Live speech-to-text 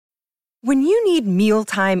When you need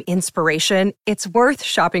mealtime inspiration, it's worth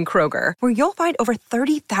shopping Kroger, where you'll find over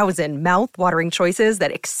 30,000 mouth-watering choices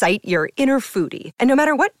that excite your inner foodie. And no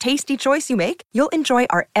matter what tasty choice you make, you'll enjoy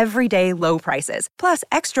our everyday low prices, plus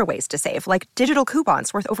extra ways to save, like digital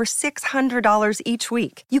coupons worth over $600 each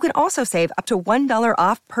week. You can also save up to $1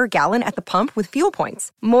 off per gallon at the pump with fuel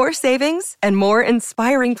points. More savings and more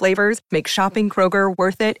inspiring flavors make shopping Kroger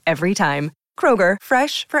worth it every time. Kroger,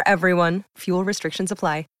 fresh for everyone. Fuel restrictions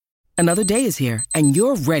apply. Another day is here, and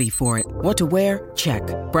you're ready for it. What to wear? Check.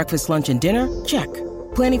 Breakfast, lunch, and dinner? Check.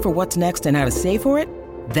 Planning for what's next and how to save for it?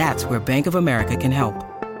 That's where Bank of America can help.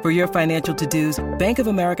 For your financial to-dos, Bank of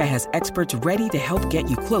America has experts ready to help get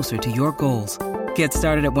you closer to your goals. Get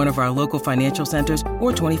started at one of our local financial centers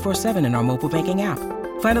or 24/7 in our mobile banking app.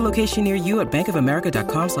 Find a location near you at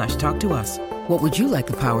bankofamerica.com/talktous. What would you like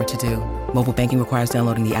the power to do? Mobile banking requires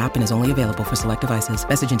downloading the app and is only available for select devices.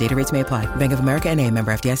 Message and data rates may apply. Bank of America NA,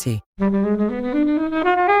 member FDIC.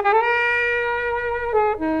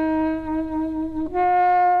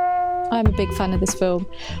 I'm a big fan of this film.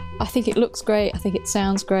 I think it looks great. I think it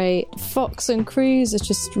sounds great. Fox and Cruise are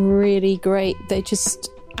just really great. They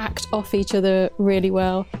just act off each other really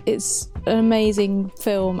well. It's an amazing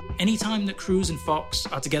film. Anytime that Cruise and Fox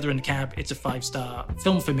are together in the cab, it's a 5-star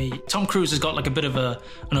film for me. Tom Cruise has got like a bit of an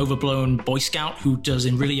overblown Boy Scout who does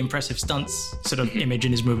in really impressive stunts sort of image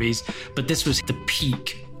in his movies, but this was the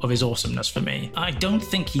peak of his awesomeness for me. I don't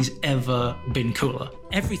think he's ever been cooler.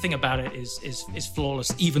 Everything about it is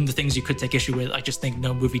flawless, even the things you could take issue with. I just think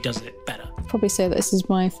no movie does it better. I'd probably say that this is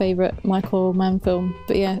my favourite Michael Mann film.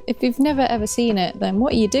 But yeah, if you've never ever seen it, then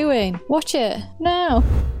what are you doing? Watch it now.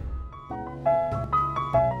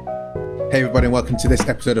 Hey everybody, and welcome to this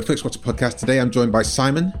episode of FlixWatcher Podcast. Today I'm joined by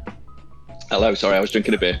Simon. Hello, sorry, I was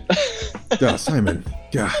drinking a beer. Yeah, Simon.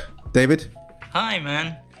 Yeah. David. Hi,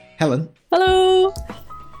 man. Helen. Hello.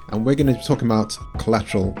 And we're going to be talking about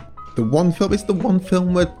Collateral. The one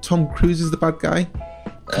film where Tom Cruise is the bad guy?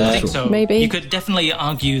 I think so. Maybe. You could definitely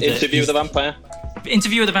argue that... Interview with the Vampire.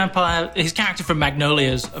 Interview with the Vampire, his character from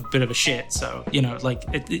Magnolia is a bit of a shit, so, you know, like...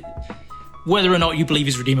 whether or not you believe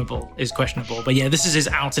he's redeemable is questionable. But yeah, this is his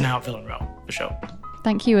out-and-out villain role, for sure.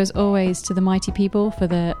 Thank you, as always, to the mighty people for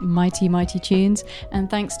their mighty, mighty tunes. And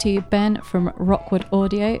thanks to Ben from Rockwood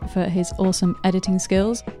Audio for his awesome editing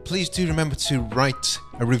skills. Please do remember to write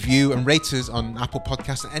a review and rate us on Apple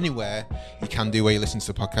Podcasts and anywhere you can do where you listen to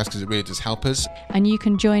the podcast, because it really does help us. And you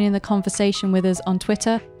can join in the conversation with us on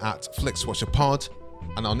Twitter at FlixWatcherPod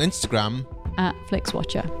and on Instagram at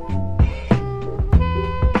FlixWatcher.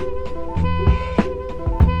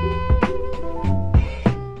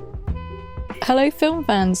 Hello film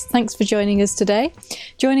fans, thanks for joining us today.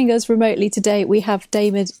 Joining us remotely today we have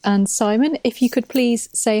David and Simon. If you could please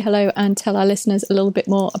say hello and tell our listeners a little bit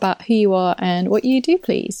more about who you are and what you do,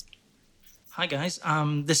 please. Hi guys,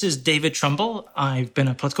 this is David Trumbull. I've been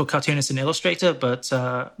a political cartoonist and illustrator, but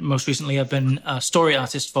most recently I've been a story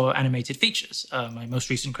artist for animated features. My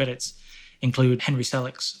most recent credits include Henry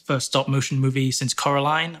Selick's first stop-motion movie since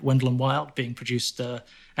Coraline, Wendell and Wild, being produced at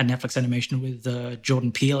Netflix Animation with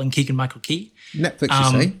Jordan Peele and Keegan-Michael Key.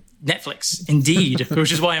 Netflix, you say? Netflix, indeed,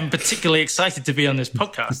 which is why I'm particularly excited to be on this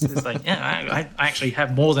podcast. It's like, yeah, I actually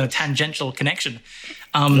have more than a tangential connection.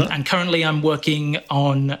 And currently I'm working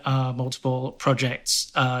on multiple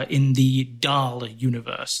projects in the Dahl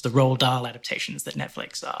universe, the Roald Dahl adaptations that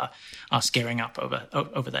Netflix are scaring up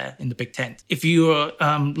over there in the big tent. If you're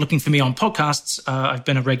looking for me on podcasts, I've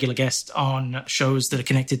been a regular guest on shows that are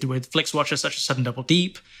connected with FlixWatcher, such as Sudden Double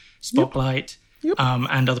Deep, Spotlight,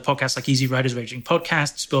 and other podcasts like Easy Riders Raging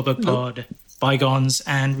Podcast, Spielberg Pod, Bygones,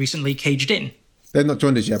 and recently Caged In. They've not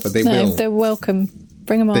joined us yet, but they will. They're welcome.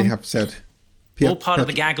 Bring them on. They have said. All part of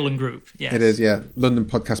the Gaggelin group. Yes. It is, yeah. London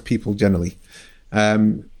podcast people generally. Who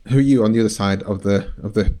are you on the other side of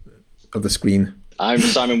the screen? I'm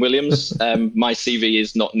Simon Williams. My CV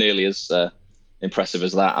is not nearly as impressive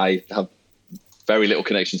as that. I have very little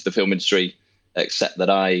connection to the film industry, except that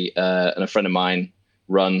I and a friend of mine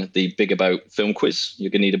run the Bigger Boat film quiz. You're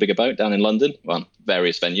going to need a bigger boat down in London, well,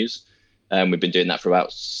 various venues. We've been doing that for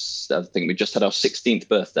about, I think we just had our 16th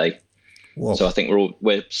birthday. Whoa. So I think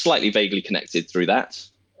we're slightly vaguely connected through that.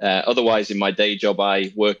 Otherwise, in my day job,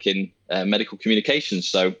 I work in medical communications,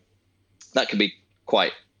 so that can be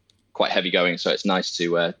quite heavy going. So it's nice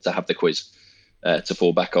to have the quiz to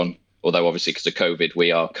fall back on. Although obviously because of COVID,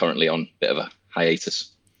 we are currently on a bit of a hiatus.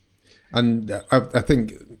 And I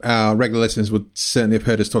think our regular listeners would certainly have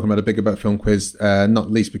heard us talking about a Bigger Boat film quiz,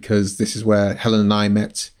 not least because this is where Helen and I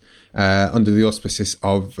met under the auspices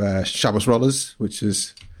of Shabbos Rollers, which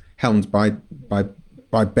is helmed by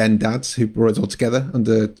by Ben Dads, who brought it all together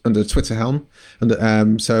under Twitter helm. And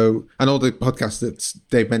all the podcasts that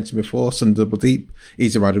Dave mentioned before, Sun Double Deep,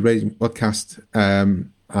 Easy Rider Radio podcast,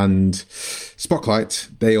 and Spotlight,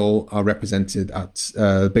 they all are represented at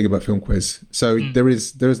Big About Film Quiz. So there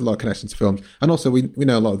is a lot of connection to films, and also we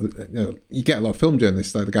know a lot of you get a lot of film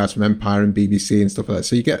journalists, like the guys from Empire and BBC and stuff like that.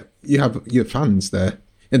 So you have your fans there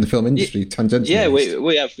in the film industry, tangentially.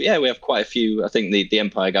 Yeah, we have quite a few. I think the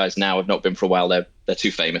Empire guys now have not been for a while. They're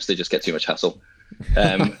too famous. They just get too much hassle.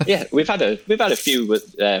 We've had a few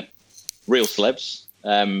with real celebs.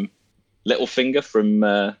 Littlefinger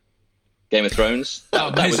from Game of Thrones.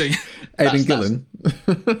 Amazing. Aidan Gillen.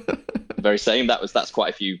 Very same. That's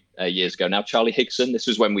quite a few years ago now. Charlie Higson. This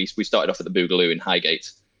was when we started off at the Boogaloo in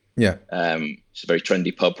Highgate. Yeah. It's a very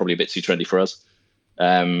trendy pub, probably a bit too trendy for us.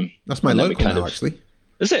 That's my local now, actually.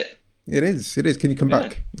 Is it? It is. Can you come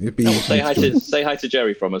back? Say hi to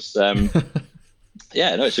Jerry from us.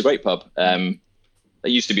 Yeah, no, it's a great pub. It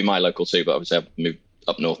used to be my local too, but obviously I've moved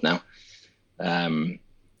up north now.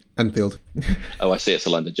 Enfield. Oh, I see. It's a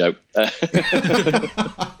London joke.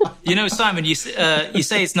 Simon, you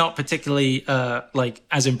say it's not particularly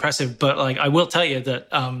as impressive, but I will tell you that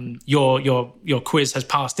your quiz has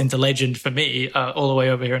passed into legend for me all the way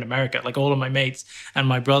over here in America. Like, all of my mates and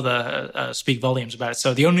my brother speak volumes about it.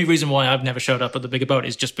 So the only reason why I've never showed up at the Big About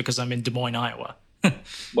is just because I'm in Des Moines, Iowa.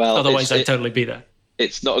 Well, otherwise I'd totally be there.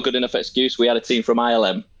 It's not a good enough excuse. We had a team from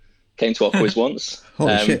ILM came to our quiz once.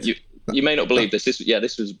 Holy shit. You may not believe this.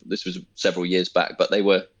 This was several years back, but they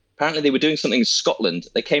were doing something in Scotland.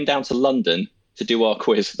 They came down to London to do our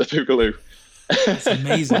quiz, the Boogaloo. That's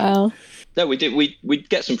amazing. Wow. No, we did. We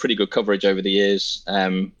get some pretty good coverage over the years.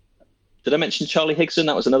 Did I mention Charlie Higson?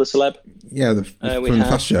 That was another celeb. Yeah, from the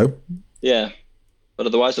Fast Show. Yeah, but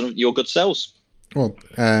otherwise, your good selves. Well,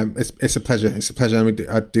 it's a pleasure. It's a pleasure.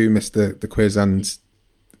 I do miss the quiz and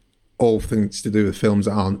all things to do with films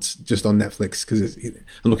that aren't just on Netflix, because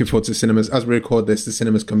I'm looking forward to the cinemas. As we record this, the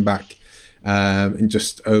cinemas come back in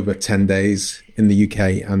just over 10 days in the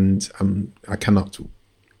UK, and I cannot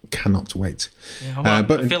wait. Yeah,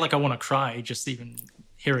 I feel like I want to cry just even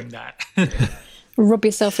hearing that. Rub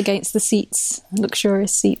yourself against the seats,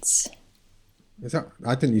 luxurious seats. Is that?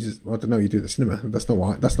 I didn't use. I don't know. You do the cinema. That's not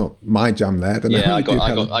why. That's not my jam there. I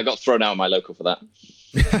got thrown out of my local for that.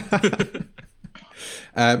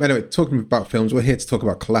 Anyway, talking about films, we're here to talk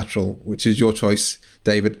about Collateral, which is your choice,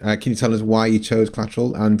 David. Can you tell us why you chose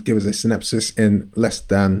Collateral and give us a synopsis in less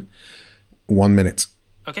than 1 minute?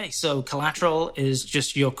 Okay, so Collateral is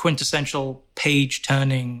just your quintessential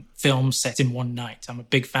page-turning film set in one night. I'm a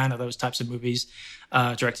big fan of those types of movies.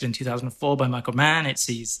 Directed in 2004 by Michael Mann. It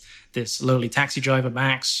sees this lowly taxi driver,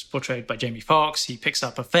 Max, portrayed by Jamie Foxx. He picks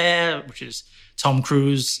up a fare, which is Tom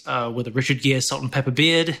Cruise with a Richard Gere salt and pepper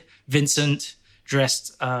beard. Vincent,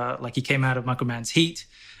 dressed like he came out of Michael Mann's Heat.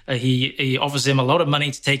 He offers him a lot of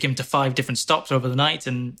money to take him to 5 different stops over the night,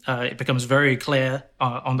 and it becomes very clear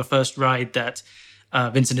on the first ride that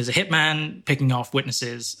Vincent is a hitman picking off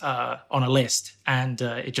witnesses on a list, and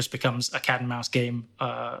it just becomes a cat and mouse game,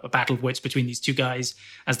 a battle of wits between these two guys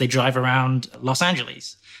as they drive around Los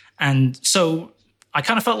Angeles. And so I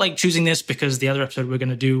kind of felt like choosing this because the other episode we're going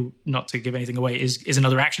to do, not to give anything away, is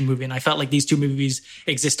another action movie. And I felt like these two movies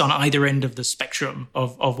exist on either end of the spectrum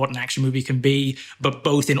of what an action movie can be, but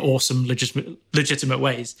both in awesome, legitimate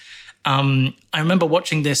ways. I remember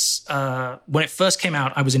watching this when it first came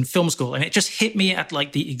out. I was in film school, and it just hit me at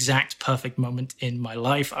like the exact perfect moment in my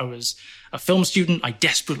life. I was a film student. I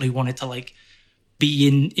desperately wanted to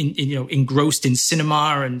be engrossed in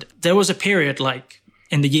cinema, and there was a period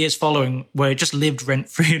in the years following where it just lived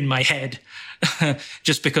rent-free in my head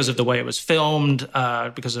just because of the way it was filmed,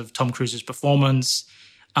 because of Tom Cruise's performance,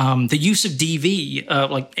 the use of DV,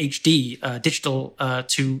 HD, digital,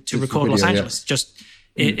 to record Los Angeles.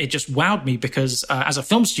 Yeah. It just wowed me because as a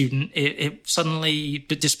film student, it suddenly,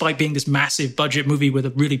 despite being this massive budget movie with a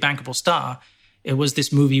really bankable star, it was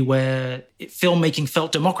this movie where filmmaking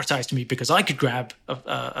felt democratized to me because I could grab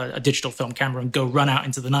a digital film camera and go run out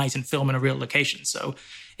into the night and film in a real location. So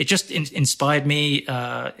it just inspired me.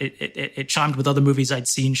 It chimed with other movies I'd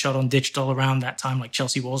seen shot on digital around that time, like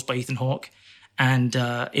Chelsea Walls by Ethan Hawke. And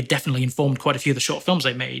it definitely informed quite a few of the short films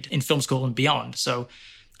I made in film school and beyond. So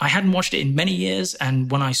I hadn't watched it in many years. And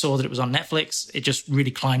when I saw that it was on Netflix, it just really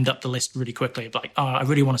climbed up the list really quickly. I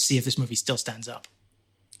really want to see if this movie still stands up.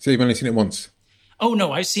 So you've only seen it once? Oh,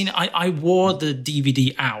 no, I've seen it. I wore the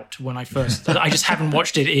DVD out when I first... I just haven't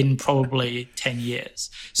watched it in probably 10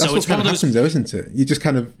 years. That's what kind of happens, though, isn't it? You just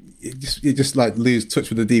kind of... you just like lose touch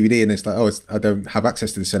with the DVD, and it's like, I don't have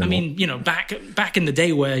access to this anymore. I mean, you know, back in the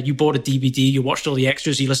day where you bought a DVD, you watched all the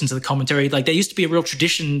extras, you listened to the commentary. Like there used to be a real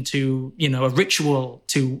tradition to, you know, a ritual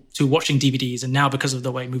to watching DVDs, and now because of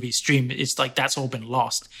the way movies stream, it's like that's all been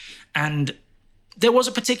lost. And there was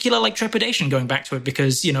a particular like trepidation going back to it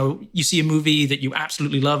because, you know, you see a movie that you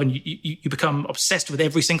absolutely love and you become obsessed with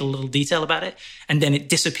every single little detail about it, and then it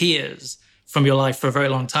disappears from your life for a very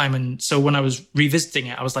long time. And so when I was revisiting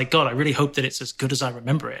it, I was like, God, I really hope that it's as good as I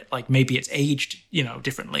remember it. Like maybe it's aged, you know,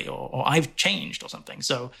 differently or I've changed or something.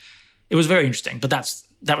 So it was very interesting, but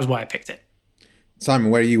that was why I picked it.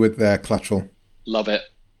 Simon, where are you with Collateral? Love it.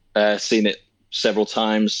 Seen it several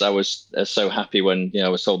times. I was so happy when, you know, I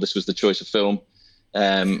was told this was the choice of film.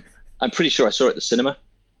 I'm pretty sure I saw it at the cinema.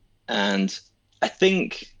 And I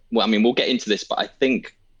think, well, I mean, we'll get into this, but I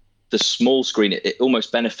think the small screen, it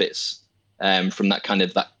almost benefits from that kind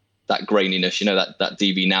of that graininess, you know, that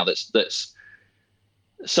DV now that's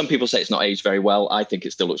some people say it's not aged very well. I think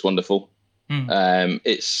it still looks wonderful.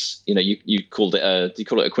 It's, you know, you call it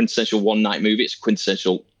a quintessential one night movie. It's a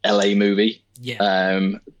quintessential LA movie. Yeah.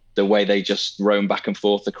 The way they just roam back and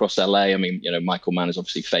forth across LA. I mean, you know, Michael Mann is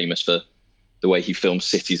obviously famous for the way he films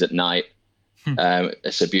cities at night.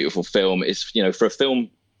 It's a beautiful film. It's, you know, for a film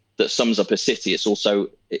that sums up a city, it's also,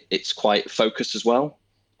 it's quite focused as well.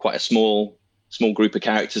 Quite a small group of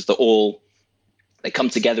characters that they come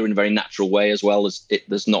together in a very natural way as well. As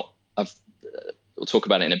there's not, we'll talk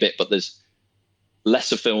about it in a bit, but there's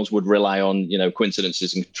lesser films would rely on, you know,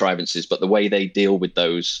 coincidences and contrivances, but the way they deal with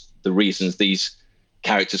those, the reasons these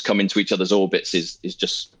characters come into each other's orbits is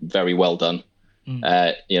just very well done.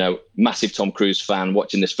 You know, massive Tom Cruise fan.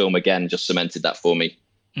 Watching this film again just cemented that for me.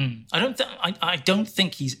 I don't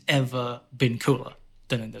think he's ever been cooler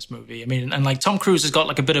than in this movie. I mean, and like Tom Cruise has got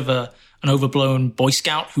like a bit of an overblown Boy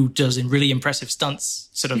Scout who does in really impressive stunts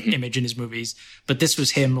sort of image in his movies, but this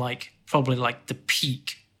was him like probably like the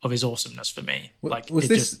peak of his awesomeness for me. Like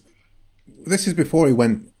this is before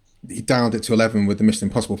he dialed it to 11 with the Mission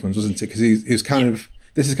Impossible films, wasn't it? Because he was kind of,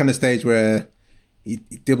 this is kind of stage where he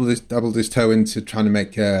dabbled his toe into trying to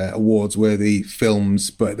make awards-worthy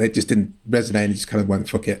films, but they just didn't resonate, and he just kind of went,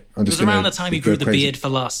 fuck it. It was around the time he grew the beard for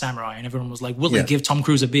Last Samurai, and everyone was like, will they give Tom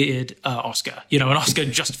Cruise a beard Oscar? You know, an Oscar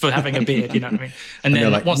just for having a beard, you know what I mean? And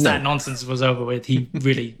then like, once that nonsense was over with, he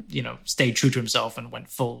really, you know, stayed true to himself and went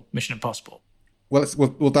full Mission Impossible. Well,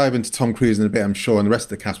 we'll dive into Tom Cruise in a bit, I'm sure, and the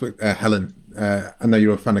rest of the cast. But Helen, I know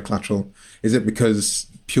you're a fan of Collateral. Is it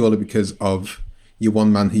purely because of your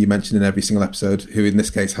one man who you mentioned in every single episode, who in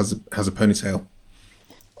this case has a ponytail?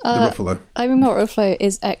 The Ruffalo. I mean, Mark Ruffalo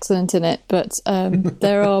is excellent in it, but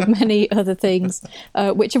there are many other things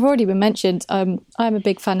which have already been mentioned. I'm a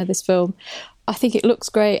big fan of this film. I think it looks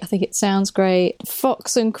great. I think it sounds great.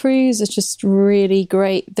 Fox and Cruise are just really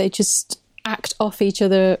great. They just act off each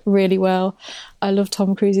other really well. I love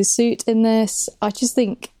Tom Cruise's suit in this. I just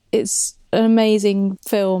think it's an amazing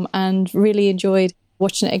film and really enjoyed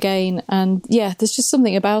watching it again. And yeah, there's just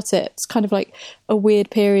something about it. It's kind of like a weird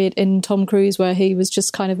period in Tom Cruise where he was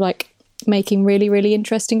just kind of like making really, really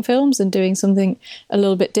interesting films and doing something a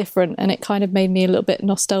little bit different. And it kind of made me a little bit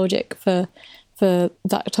nostalgic for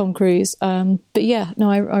that Tom Cruise. But yeah, no,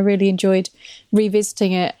 I really enjoyed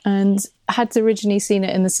revisiting it, and had originally seen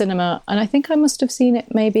it in the cinema. And I think I must have seen it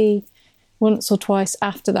maybe once or twice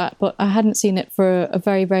after that, but I hadn't seen it for a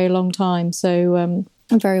very, very long time. So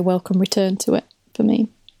a very welcome return to it for me.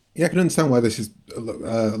 Yeah, I can understand why this is a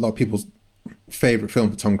lot of people's favourite film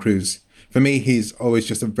for Tom Cruise. For me, he's always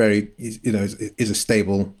just is a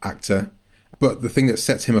stable actor. But the thing that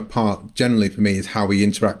sets him apart generally for me is how he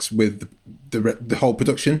interacts with the whole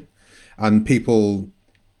production and people.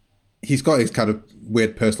 He's got his kind of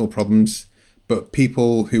weird personal problems, but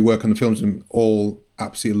people who work on the films all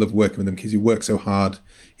absolutely love working with him because he works so hard.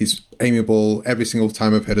 He's amiable. Every single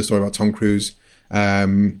time I've heard a story about Tom Cruise, I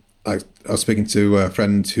was speaking to a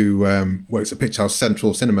friend who works at Picturehouse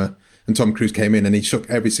Central Cinema, and Tom Cruise came in and he shook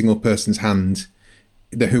every single person's hand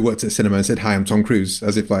who worked at the cinema and said, "Hi, I'm Tom Cruise,"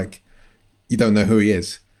 as if like you don't know who he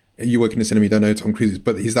is. You work in the cinema, you don't know who Tom Cruise is,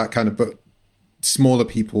 but he's that kind of. But smaller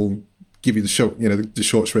people give you the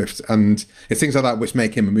short shrift, and it's things like that which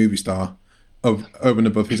make him a movie star over and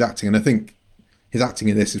above his acting. And I think his acting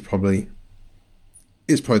in this is probably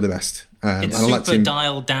the best. It's super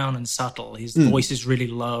dialed down and subtle. His voice is really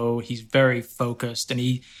low. He's very focused,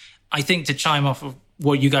 and I think, to chime off of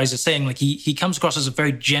what you guys are saying, like he comes across as a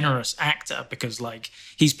very generous actor because like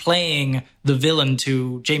he's playing the villain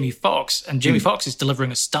to Jamie Foxx, and Jamie Foxx is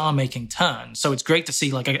delivering a star-making turn. So it's great to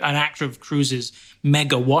see like an actor of Cruise's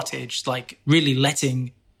mega wattage like really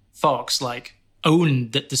letting Foxx like own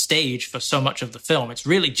the stage for so much of the film. It's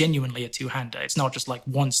really genuinely a two-hander. It's not just like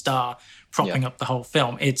one star propping up the whole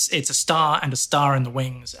film. It's a star and a star in the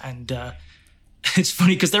wings. And it's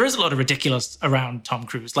funny because there is a lot of ridiculous around Tom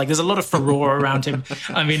Cruise. Like, there's a lot of furore around him.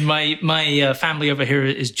 I mean, my family over here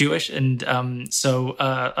is Jewish, and so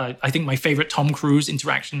I think my favorite Tom Cruise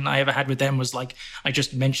interaction I ever had with them was like, I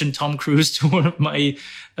just mentioned Tom Cruise to one of my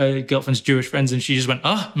girlfriend's Jewish friends, and she just went,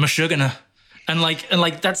 "Oh, Meshuggah." And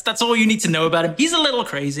like that's all you need to know about him. He's a little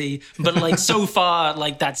crazy, but like so far,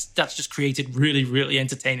 like that's just created really, really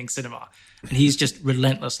entertaining cinema. And he's just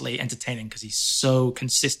relentlessly entertaining because he's so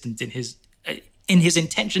consistent in his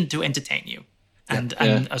intention to entertain you. And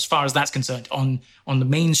as far as that's concerned, on the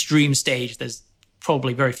mainstream stage, there's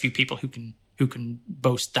probably very few people who can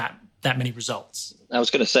boast that many results. I was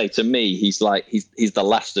going to say, to me, he's the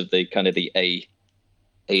last of the kind of the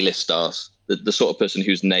A-list stars. The sort of person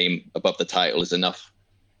whose name above the title is enough.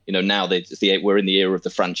 You know, now we're in the era of the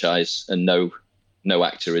franchise, and no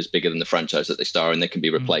actor is bigger than the franchise that they star in. They can be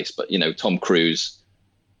replaced. But, you know, Tom Cruise,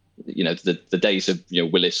 you know, the days of, you know,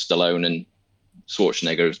 Willis, Stallone and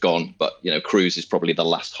Schwarzenegger is gone. But, you know, Cruise is probably the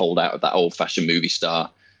last holdout of that old-fashioned movie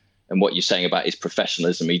star. And what you're saying about his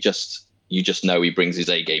professionalism, you just know he brings his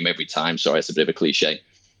A game every time. Sorry, it's a bit of a cliche.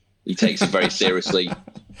 He takes it very seriously,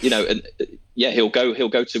 you know, and he'll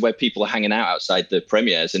go to where people are hanging out outside the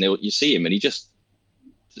premieres, and you see him, and he just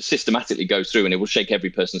systematically goes through, and he will shake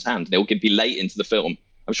every person's hand, and he'll be late into the film.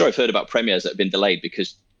 I'm sure I've heard about premieres that have been delayed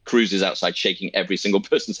because Cruise is outside shaking every single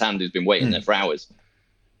person's hand who's been waiting there for hours.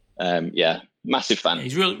 Massive fan.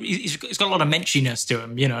 He's got a lot of menschiness to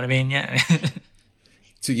him. You know what I mean? Yeah.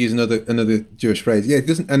 To use another Jewish phrase, it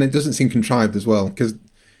doesn't seem contrived as well, because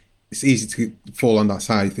it's easy to fall on that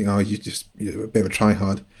side. You think, you're a bit of a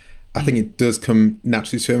try-hard. I think it does come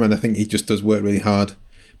naturally to him, and I think he just does work really hard.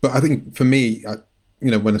 But I think for me,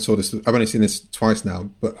 when I saw this, I've only seen this twice now,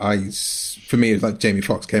 but for me, it's like Jamie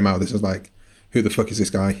Foxx came out. This was like, who the fuck is this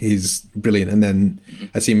guy? He's brilliant. And then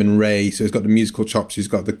I see him in Ray, so he's got the musical chops, he's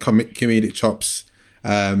got the comedic chops.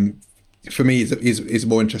 For me, he's a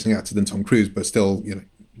more interesting actor than Tom Cruise, but still, you know,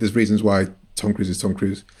 there's reasons why Tom Cruise is Tom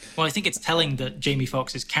Cruise. Well, I think it's telling that Jamie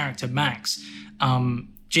Foxx's character, Max,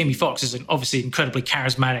 Jamie Foxx is an obviously incredibly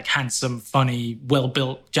charismatic, handsome, funny,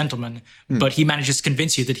 well-built gentleman, but he manages to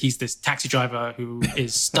convince you that he's this taxi driver who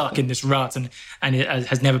is stuck in this rut and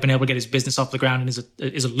has never been able to get his business off the ground and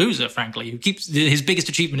is a loser, frankly. His biggest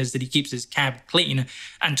achievement is that he keeps his cab clean.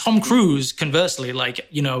 And Tom Cruise, conversely, like,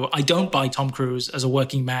 you know, I don't buy Tom Cruise as a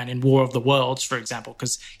working man in War of the Worlds, for example,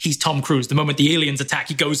 because he's Tom Cruise. The moment the aliens attack,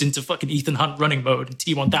 he goes into fucking Ethan Hunt running mode and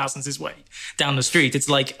T-1000's his way down the street. It's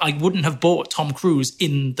like, I wouldn't have bought Tom Cruise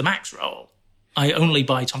in the Max role. I only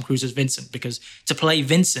buy Tom Cruise as Vincent, because to play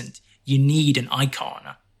Vincent, you need an icon,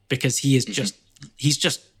 because he's just,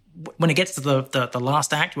 when it gets to the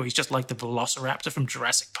last act where he's just like the velociraptor from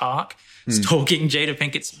Jurassic Park, stalking Jada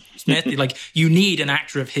Pinkett Smith, like, you need an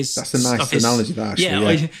actor of his... That's a nice analogy, that,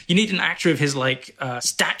 actually. Yeah. You need an actor of his, like,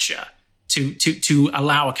 stature to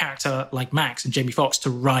allow a character like Max and Jamie Foxx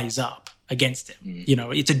to rise up against him. You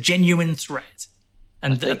know, it's a genuine threat.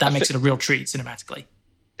 And that makes it a real treat cinematically.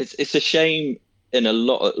 It's a shame, in a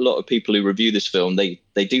lot of people who review this film, they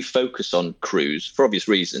do focus on Cruise for obvious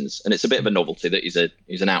reasons, and it's a bit of a novelty that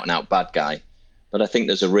he's an out and out bad guy. But I think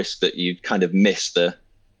there's a risk that you kind of miss the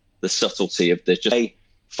subtlety of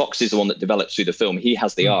Fox is the one that develops through the film. He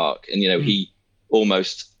has the arc, and, you know, he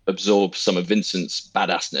almost absorbs some of Vincent's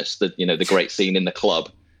badassness. The great scene in the club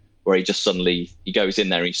where he just suddenly he goes in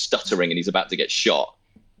there and he's stuttering and he's about to get shot.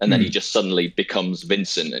 And then he just suddenly becomes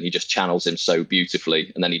Vincent, and he just channels him so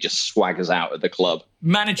beautifully. And then he just swaggers out at the club.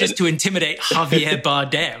 Manages to intimidate Javier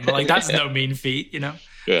Bardem. Like, that's no mean feat, you know?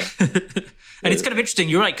 Yeah. And it's kind of interesting.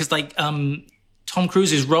 You're right, because, like, Tom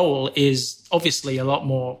Cruise's role is obviously a lot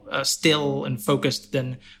more still and focused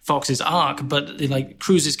than Fox's arc. But, like,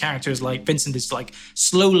 Cruise's character is like, Vincent is, like,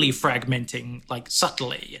 slowly fragmenting, like,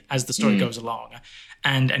 subtly as the story goes along.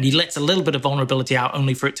 And he lets a little bit of vulnerability out,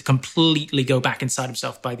 only for it to completely go back inside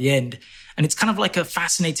himself by the end. And it's kind of like a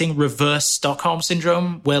fascinating reverse Stockholm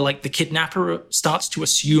syndrome, where, like, the kidnapper starts to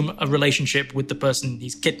assume a relationship with the person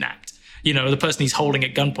he's kidnapped. You know, the person he's holding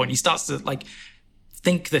at gunpoint. He starts to, like,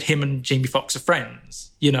 think that him and Jamie Foxx are friends,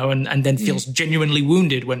 you know, and then feels genuinely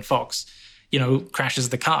wounded when Fox, you know, crashes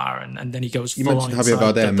the car, and then he goes full on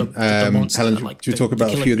inside the monster. Helen, like, do you talk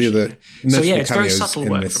about a few of the other... So yeah, it's very subtle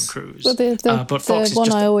work from Cruise. Well, but Fox the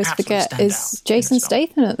one I always forget is standout. Jason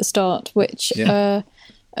Statham at the start, which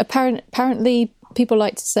apparently people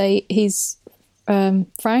like to say he's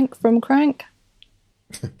Frank from Crank.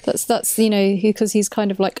 That's you know, because he's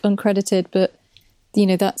kind of like uncredited, but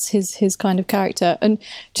that's his kind of character. And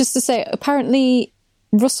just to say, apparently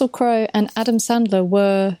Russell Crowe and Adam Sandler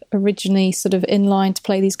were originally sort of in line to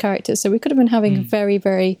play these characters, so we could have been having a very,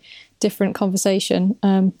 very different conversation.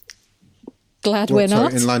 Glad we're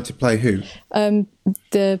not. In line to play who?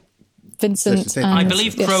 The Vincent. And, I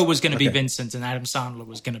believe Crowe was going to be Vincent and Adam Sandler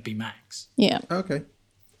was going to be Max. Yeah. Okay.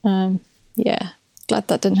 Yeah. Glad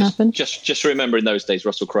that didn't happen. Just remember, in those days,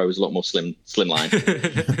 Russell Crowe was a lot more slimline.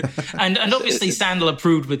 and obviously Sandler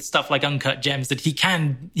proved with stuff like Uncut Gems that he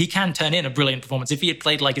can turn in a brilliant performance. If he had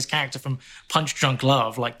played like his character from Punch Drunk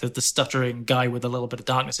Love, like the stuttering guy with a little bit of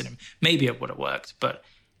darkness in him, maybe it would have worked. But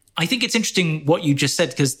I think it's interesting what you just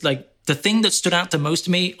said, because like the thing that stood out the most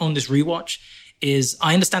to me on this rewatch is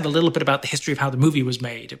I understand a little bit about the history of how the movie was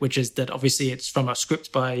made, which is that obviously it's from a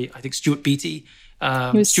script by, I think, Stuart Beattie.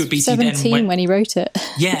 He was Stuart Beattie 17 when he wrote it.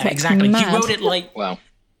 Yeah, like exactly. Mad. He wrote it like... Wow.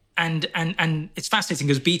 And it's fascinating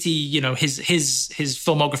because Beattie, his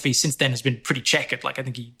filmography since then has been pretty checkered. Like I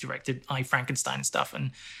think he directed I, Frankenstein and stuff.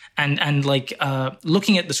 And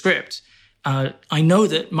looking at the script, I know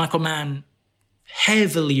that Michael Mann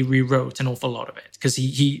heavily rewrote an awful lot of it because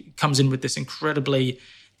he comes in with this incredibly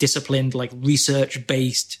disciplined, like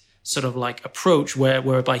research-based sort of like approach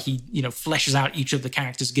whereby he, fleshes out each of the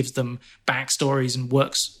characters, gives them backstories and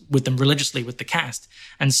works with them religiously with the cast.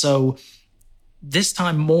 And so this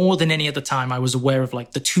time, more than any other time, I was aware of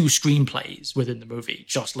like the two screenplays within the movie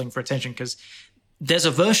jostling for attention, because there's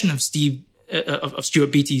a version of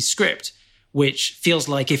Stuart Beattie's script which feels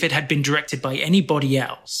like if it had been directed by anybody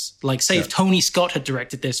else, like say if Tony Scott had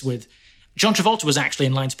directed this with... John Travolta was actually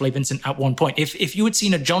in line to play Vincent at one point. If you had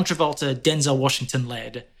seen a John Travolta, Denzel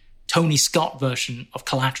Washington-led Tony Scott version of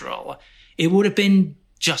Collateral, it would have been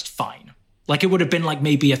just fine. Like it would have been like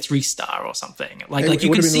maybe a 3-star or something. Like you can see this. It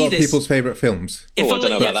would have been a lot of people's favourite films. I don't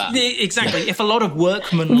know about that. Exactly. If a lot of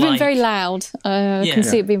workmen it would have been very loud. I can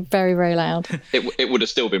see it being very, very loud. It would have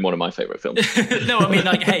still been one of my favourite films. No, I mean,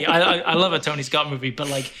 like, hey, I love a Tony Scott movie, but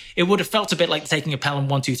like it would have felt a bit like Taking a Pelham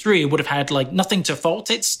 1, 2, 3. It would have had like nothing to fault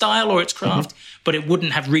its style or its craft, but it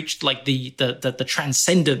wouldn't have reached like the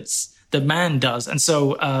transcendence that Mann does. And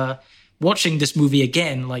so watching this movie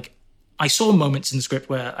again, like, I saw moments in the script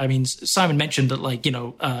where, I mean, Simon mentioned that, like,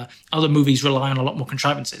 other movies rely on a lot more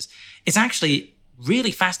contrivances. It's actually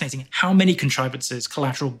really fascinating how many contrivances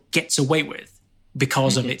Collateral gets away with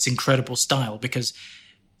because of its incredible style. Because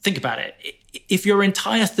think about it. If your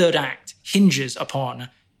entire third act hinges upon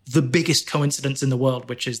the biggest coincidence in the world,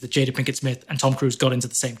 which is that Jada Pinkett Smith and Tom Cruise got into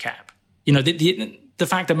the same cab, the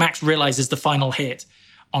fact that Max realizes the final hit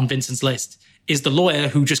on Vincent's list is the lawyer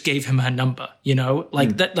who just gave him her number,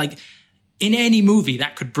 that, like, in any movie,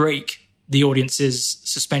 that could break the audience's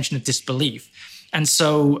suspension of disbelief. And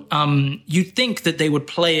so you'd think that they would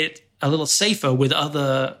play it a little safer with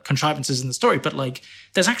other contrivances in the story. But, like,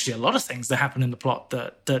 there's actually a lot of things that happen in the plot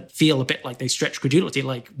that feel a bit like they stretch credulity.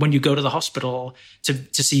 Like, when you go to the hospital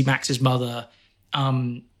to see Max's mother,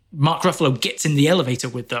 Mark Ruffalo gets in the elevator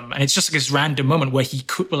with them. And it's just like this random moment where he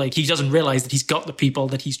doesn't realize that he's got the people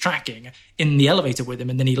that he's tracking in the elevator with him,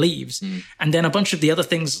 and then he leaves. And then a bunch of the other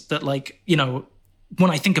things that, like, when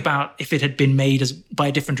I think about if it had been made by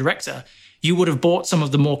a different director, you would have bought some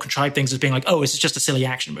of the more contrived things as being like, oh, this is just a silly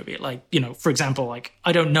action movie. Like, for example, like,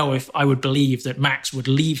 I don't know if I would believe that Max would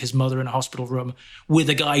leave his mother in a hospital room with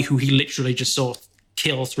a guy who he literally just saw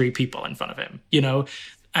kill 3 people in front of him,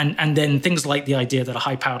 And then things like the idea that a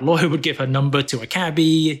high-powered lawyer would give her number to a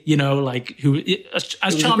cabbie, like, who,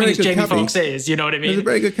 as charming as Jamie Foxx is, you know what I mean? He's a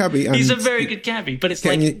very good cabbie. He's a very good cabbie, but it's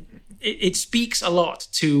like, it speaks a lot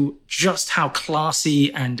to just how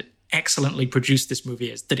classy and excellently produced this movie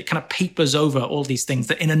is, that it kind of papers over all these things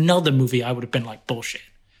that in another movie I would have been like, bullshit.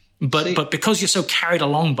 But because you're so carried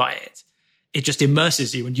along by it, it just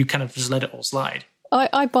immerses you and you kind of just let it all slide.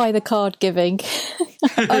 I buy the card giving.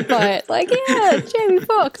 I buy it. Like, yeah, Jamie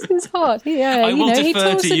Foxx is hot. Yeah, I will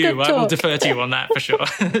defer to you. I will defer to you on that for sure.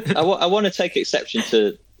 I want to take exception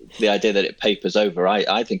to the idea that it papers over.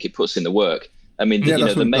 I think it puts in the work. I mean,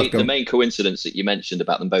 the main coincidence that you mentioned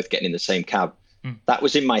about them both getting in the same cab, that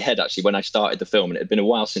was in my head actually when I started the film, and it had been a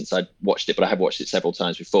while since I'd watched it, but I have watched it several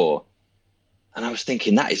times before. And I was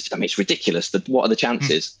thinking, it's ridiculous. What are the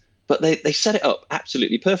chances? But they set it up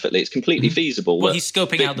absolutely perfectly. It's completely feasible. Well, he's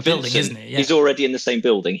scoping out the building, isn't he? Yeah. He's already in the same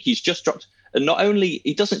building. He's just dropped. And not only,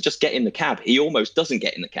 he doesn't just get in the cab, he almost doesn't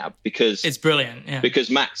get in the cab because... It's brilliant, yeah. Because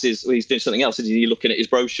Max he's doing something else. Is he looking at his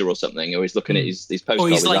brochure or something? Or he's looking at his postcard. Or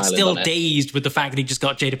he's like still dazed with the fact that he just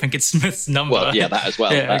got Jada Pinkett Smith's number. Well, yeah, that as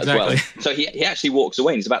well. Yeah, that exactly. as well. So he actually walks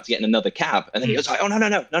away and he's about to get in another cab. And then he goes like, oh,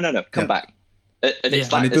 no, come back. And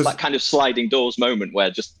it's like that kind of sliding doors moment where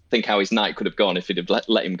just think how his night could have gone if he'd have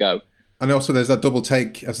let him go. And also, there's that double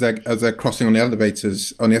take as they're crossing on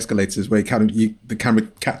the escalators, where the camera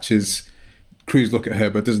catches Cruise look at her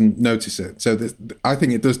but doesn't notice it. So I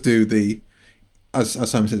think it does do as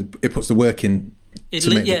Simon said, it puts the work in. It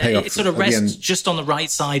sort of rests just on the right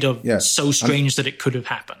side of so strange that it could have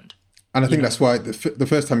happened. And I think that's why the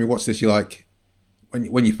first time you watch this, you're like,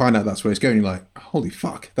 when you find out that's where it's going, you're like, holy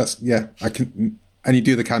fuck, I can. And you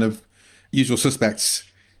do the kind of Usual Suspects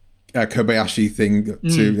Kobayashi thing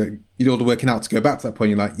to you do all the working out to go back to that point.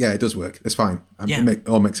 You're like, yeah, it does work. It's fine. It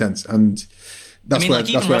all makes sense. And that's where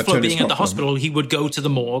Ruffalo being at the hospital, he would go to the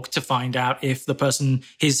morgue to find out if the person,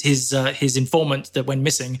 his informant that went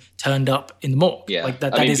missing, turned up in the morgue. Yeah. Like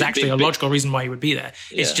that is actually a logical reason why he would be there.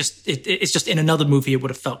 Yeah. It's just in another movie it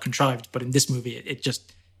would have felt contrived, but in this movie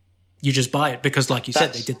you just buy it because, like you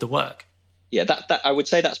said, they did the work. Yeah, that I would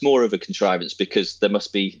say that's more of a contrivance because there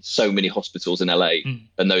must be so many hospitals in LA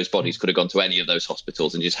and those bodies could have gone to any of those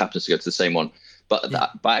hospitals and just happens to go to the same one. But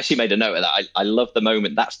I actually made a note of that. I love the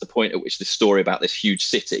moment. That's the point at which this story about this huge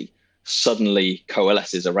city suddenly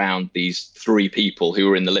coalesces around these three people who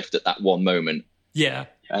were in the lift at that one moment. Yeah.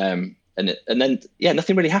 And then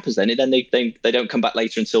nothing really happens then. And then they don't come back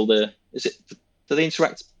later until do they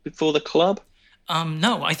interact before the club?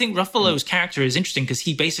 No, I think Ruffalo's character is interesting because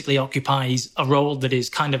he basically occupies a role that is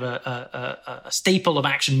kind of a staple of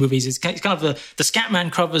action movies. It's kind of the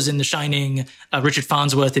Scatman Crothers in The Shining, Richard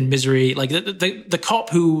Farnsworth in Misery, like the cop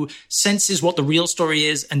who senses what the real story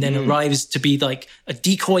is and then arrives to be like a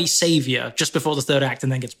decoy savior just before the third act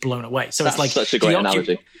and then gets blown away. So that's it's like such a great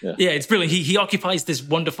analogy. Yeah, it's brilliant. He occupies this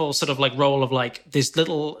wonderful sort of like role of like this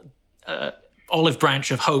little olive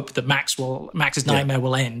branch of hope that Max's nightmare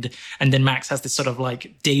will end, and then Max has this sort of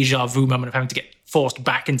like deja vu moment of having to get forced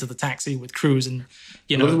back into the taxi with Cruise, and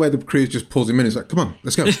I love the way the Cruise just pulls him in. It's like, come on,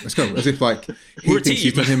 let's go, as if like he thinks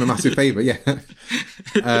he's done him a massive favor. Yeah,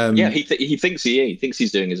 he thinks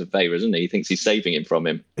he's doing us a favor, isn't he? He thinks he's saving him from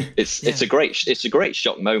him. It's a great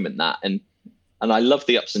shock moment, that, and I love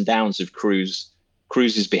the ups and downs of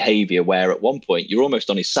Cruise's behavior, where at one point you're almost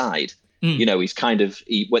on his side. You know, he's kind of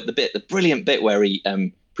the brilliant bit where he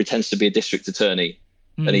pretends to be a district attorney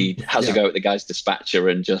and he has a go at the guy's dispatcher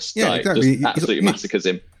and just absolutely massacres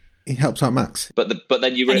him. He helps out Max, but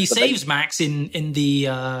then he saves Max in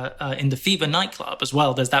the Fever nightclub as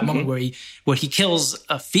well. There's that moment where he kills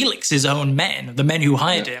Felix's own men, the men who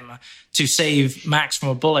hired him to save Max from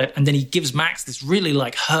a bullet, and then he gives Max this really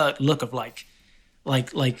like hurt look of like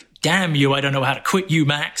damn you, I don't know how to quit you,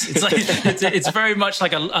 Max. It's like it's very much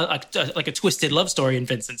like a twisted love story in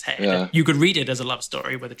Vincent's head. Yeah. You could read it as a love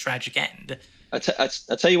story with a tragic end. I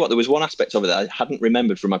tell you what, there was one aspect of it that I hadn't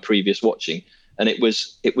remembered from my previous watching, and it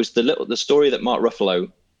was the story that Mark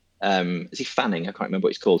Ruffalo, is he Fanning? I can't remember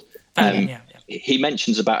what he's called. Fanning, He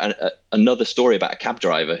mentions about another story about a cab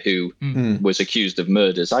driver who was accused of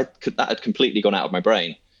murders. That had completely gone out of my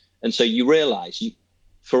brain, and so you realise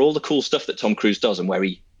for all the cool stuff that Tom Cruise does, and where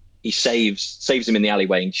he saves him in the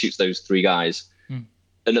alleyway and shoots those three guys.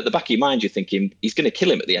 And at the back of your mind, you're thinking he's going to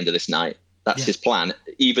kill him at the end of this night. That's his plan,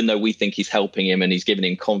 even though we think he's helping him and he's giving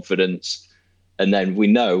him confidence. And then we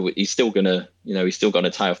know he's still going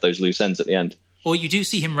to tie off those loose ends at the end. Or you do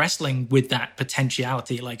see him wrestling with that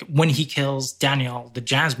potentiality, like when he kills Daniel, the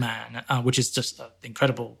jazz man, which is just an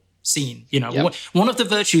incredible scene. You know, one of the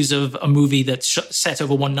virtues of a movie that's set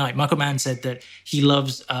over one night, Michael Mann said that he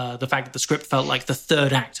loves the fact that the script felt like the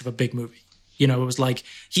third act of a big movie. You know, it was like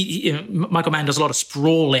Michael Mann does a lot of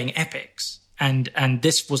sprawling epics, and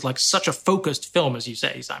this was like such a focused film, as you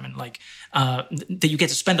say, Simon, like that you get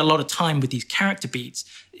to spend a lot of time with these character beats,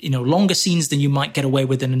 you know, longer scenes than you might get away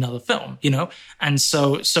with in another film, you know? And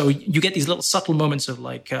so you get these little subtle moments of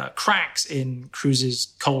like cracks in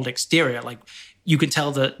Cruise's cold exterior, like you can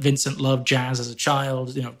tell that Vincent loved jazz as a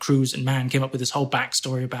child. You know, Cruise and Mann came up with this whole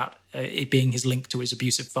backstory about it being his link to his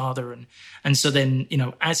abusive father. And so then, you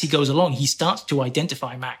know, as he goes along, he starts to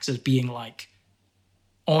identify Max as being like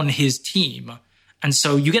on his team. And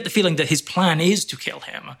so you get the feeling that his plan is to kill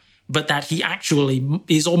him, but that he actually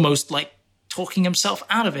is almost like talking himself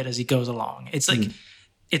out of it as he goes along. It's like,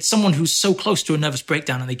 it's someone who's so close to a nervous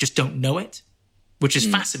breakdown and they just don't know it, which is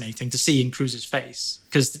fascinating to see in Cruise's face,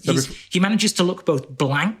 because he manages to look both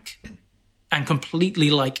blank and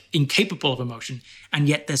completely like incapable of emotion, and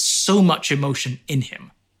yet there's so much emotion in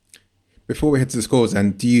him. Before we head to the scores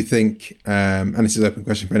then, do you think, and this is an open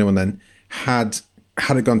question for anyone then, had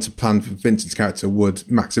it gone to plan for Vincent's character, would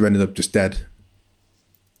Max have ended up just dead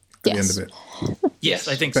at the end of it? Yes,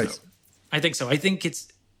 I think so. I think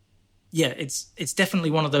it's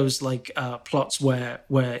definitely one of those like plots where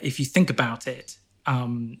if you think about it,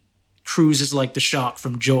 Cruise is like the shark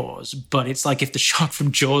from Jaws, but it's like if the shark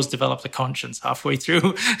from Jaws developed a conscience halfway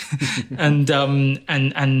through. and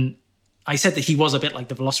I said that he was a bit like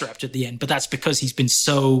the Velociraptor at the end, but that's because he's been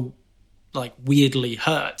so like weirdly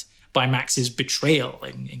hurt by Max's betrayal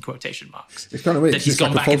in quotation marks. It's kind of weird. That he's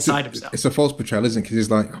gone back inside himself. It's a false betrayal, isn't it? Because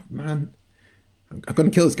he's like, oh, man, I'm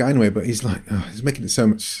going to kill this guy anyway, but he's like, oh, he's making it so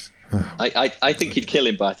much. Oh. I think he'd kill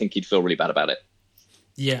him, but I think he'd feel really bad about it.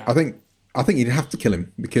 Yeah. I think he'd have to kill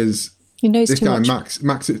him because he knows this too guy, much.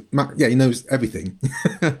 Max, yeah, he knows everything.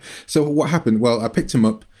 So what happened? Well, I picked him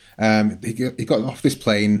up. He got off this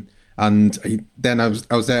plane, and then I was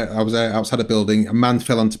there outside a building. A man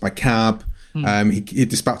fell onto my cab. He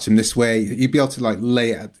dispatched him this way. He'd be able to like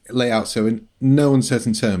lay out so in no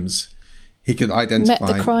uncertain terms he could identify.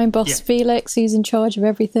 Met the crime boss Felix, who's in charge of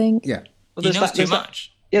everything. Yeah, Well, he knows too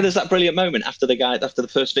much. There's that brilliant moment after the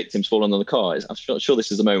first victim's fallen on the car. I'm sure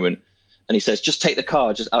this is the moment. And he says, "Just take the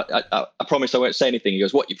car. Just, I promise I won't say anything." He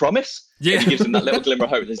goes, "What, you promise?" Yeah. And he gives him that little glimmer of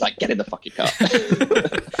hope. And he's like, "Get in the fucking car."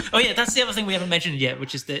 Oh yeah, that's the other thing we haven't mentioned yet,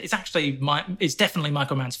 which is that it's definitely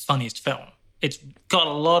Michael Mann's funniest film. It's got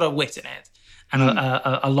a lot of wit in it and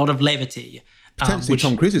a lot of levity. potentially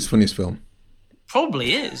Tom Cruise's funniest film.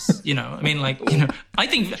 Probably is, I mean,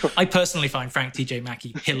 I personally find Frank T.J.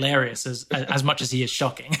 Mackey hilarious as much as he is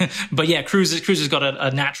shocking. But yeah, Cruise has got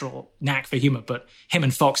a natural knack for humor, but him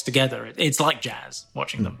and Fox together, it's like jazz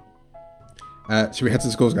watching them. Should we head to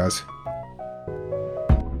the scores, guys?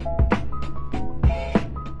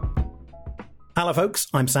 Hello, folks.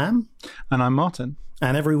 I'm Sam. And I'm Martin.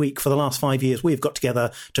 And every week for the last 5 years, we've got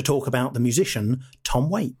together to talk about the musician Tom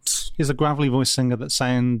Waits. He's a gravelly voice singer that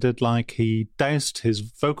sounded like he doused his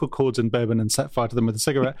vocal cords in bourbon and set fire to them with a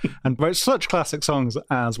cigarette and wrote such classic songs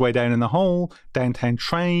as Way Down in the Hole, Downtown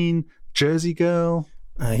Train, Jersey Girl.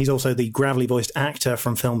 He's also the gravelly-voiced actor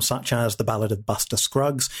from films such as The Ballad of Buster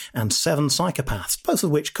Scruggs and Seven Psychopaths, both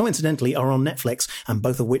of which, coincidentally, are on Netflix, and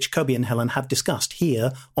both of which Kobe and Helen have discussed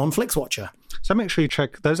here on FlixWatcher. So make sure you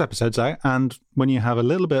check those episodes out, and when you have a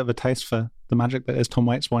little bit of a taste for the magic that is Tom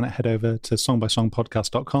Waits, why not head over to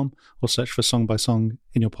songbysongpodcast.com or search for Song by Song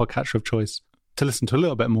in your podcatcher of choice to listen to a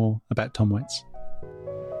little bit more about Tom Waits.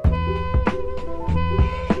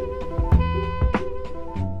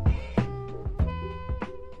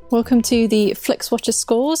 Welcome to the FlixWatcher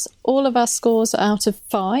scores. All of our scores are out of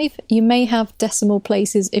 5. You may have decimal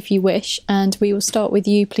places if you wish, and we will start with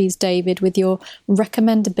you, please, David, with your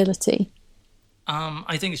recommendability.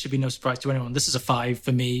 I think it should be no surprise to anyone. This is a 5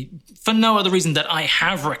 for me, for no other reason that I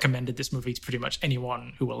have recommended this movie to pretty much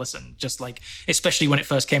anyone who will listen, just especially when it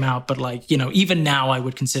first came out. But even now I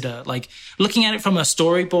would consider looking at it from a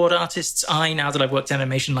storyboard artist's eye. Now that I've worked in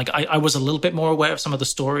animation, I was a little bit more aware of some of the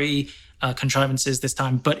story contrivances this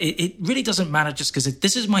time, but it really doesn't matter just because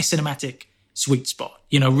this is my cinematic sweet spot.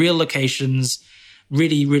 Real locations,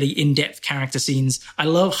 really, really in-depth character scenes. I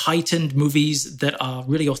love heightened movies that are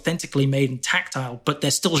really authentically made and tactile, but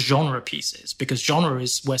they're still genre pieces, because genre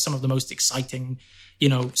is where some of the most exciting,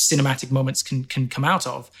 cinematic moments can come out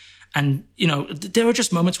of. And, there are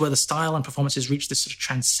just moments where the style and performances reach this sort of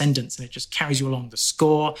transcendence, and it just carries you along. The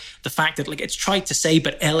score, the fact that it's tried to say,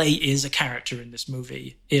 but LA is a character in this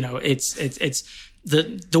movie. It's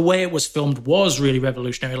the way it was filmed was really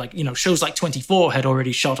revolutionary. Shows like 24 had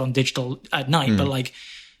already shot on digital at night, but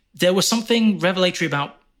there was something revelatory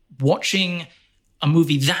about watching a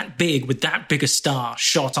movie that big with that big a star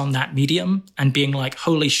shot on that medium and being like,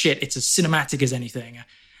 holy shit, it's as cinematic as anything.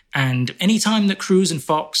 And anytime that Cruise and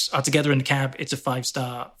Fox are together in the cab, it's a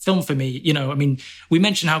 5-star film for me. We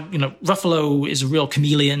mentioned how, Ruffalo is a real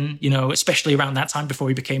chameleon, especially around that time before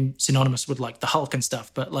he became synonymous with the Hulk and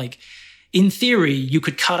stuff. But in theory, you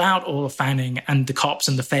could cut out all of Fanning and the cops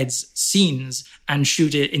and the feds scenes and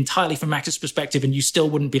shoot it entirely from Max's perspective, and you still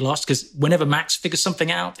wouldn't be lost, because whenever Max figures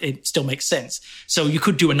something out, it still makes sense. So you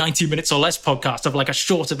could do a 90 minutes or less podcast of a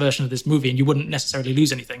shorter version of this movie, and you wouldn't necessarily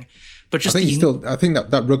lose anything. But just I think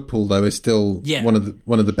that rug pull though is still one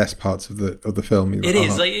of the best parts of the film. It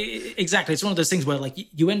is exactly. It's one of those things where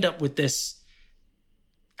you end up with this.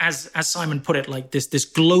 As Simon put it, this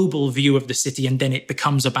global view of the city, and then it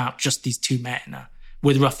becomes about just these two men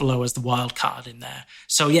with Ruffalo as the wild card in there.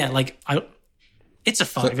 So yeah, it's a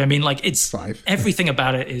 5. It's 5. Everything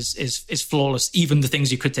about it is flawless. Even the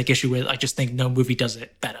things you could take issue with, I just think no movie does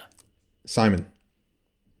it better. Simon,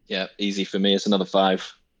 yeah, easy for me. It's another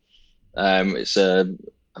 5. It's an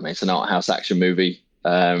art house action movie.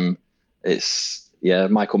 It's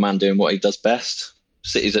Michael Mann doing what he does best.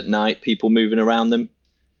 Cities at night, people moving around them.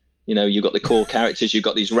 You've got the core characters, you've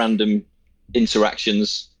got these random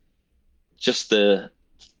interactions, just the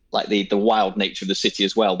wild nature of the city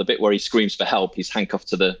as well. The bit where he screams for help, he's handcuffed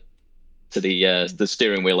to the the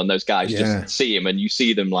steering wheel, and those guys just see him, and you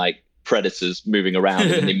see them like predators moving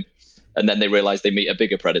around, and then they realize they meet a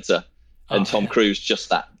bigger predator. And Tom Cruise does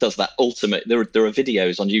that ultimate. There are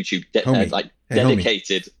videos on YouTube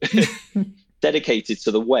dedicated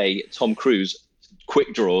to the way Tom Cruise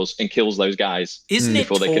quick draws and kills those guys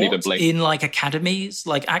before they can even blink. In like academies,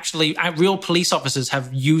 like actually, real police officers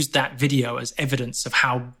have used that video as evidence of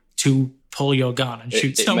how to pull your gun and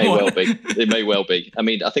shoot someone. It may well be. I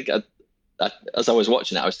mean, I think as I was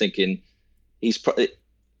watching it, I was thinking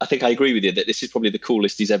I think I agree with you that this is probably the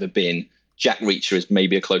coolest he's ever been. Jack Reacher is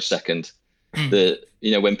maybe a close second.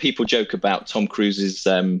 When people joke about Tom Cruise's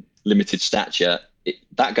limited stature,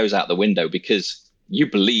 that goes out the window, because you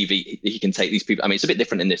believe he can take these people. I mean, it's a bit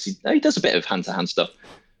different in this. He does a bit of hand-to-hand stuff,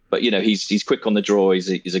 but he's quick on the draw.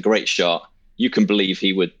 He's a great shot. You can believe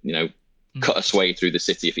he would cut a sway through the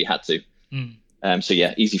city if he had to. So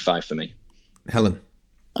yeah, easy 5 for me. Helen?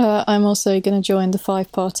 I'm also going to join the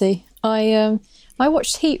 5 party. I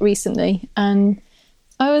watched Heat recently, and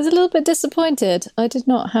I was a little bit disappointed. I did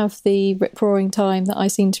not have the rip-roaring time that I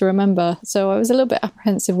seem to remember, so I was a little bit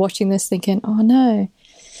apprehensive watching this, thinking, oh no,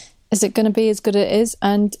 is it going to be as good as it is?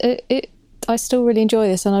 And I still really enjoy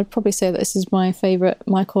this, and I'd probably say that this is my favourite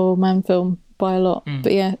Michael Mann film by a lot.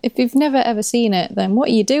 But yeah, if you've never ever seen it, then what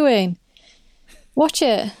are you doing? Watch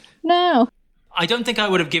it now. I don't think I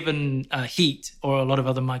would have given Heat or a lot of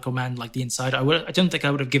other Michael Mann, like The Inside. I don't think I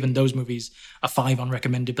would have given those movies a 5 on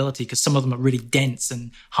recommendability, because some of them are really dense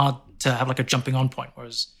and hard to have like a jumping on point.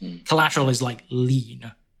 Whereas Collateral is like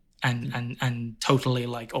lean and totally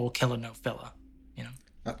like all killer, no filler.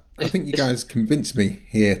 I think you guys convinced me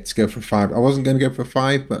here to go for a 5. I wasn't going to go for a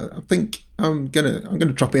 5, but I think I'm gonna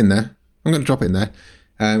drop it in there. I'm going to drop it in there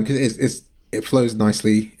because it flows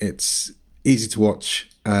nicely. It's easy to watch.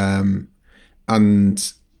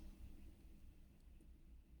 And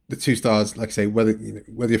the 2 stars, like I say, whether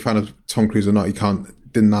you're a fan of Tom Cruise or not, you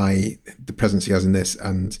can't deny the presence he has in this.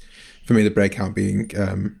 And for me, the breakout being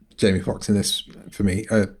Jamie Foxx in this, for me,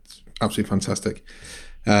 absolutely fantastic.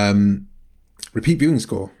 Repeat viewing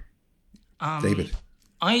score, David.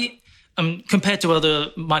 I compared to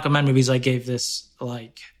other Michael Mann movies, I gave this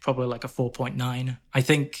probably a 4.9. I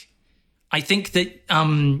think that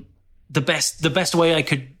the best way I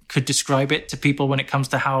could describe it to people when it comes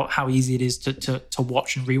to how easy it is to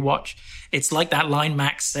watch and rewatch. It's like that line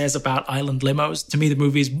Max says about Island Limos. To me, the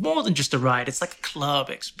movie is more than just a ride. It's like a club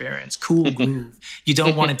experience, cool groove. You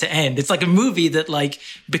don't want it to end. It's like a movie that,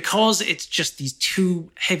 because it's just these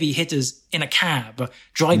 2 heavy hitters in a cab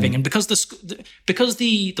driving, and because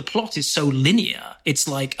the plot is so linear, it's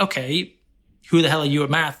like, okay, who the hell are you at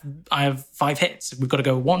math? I have 5 hits. We've got to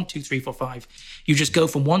go 1, 2, 3, 4, 5. You just go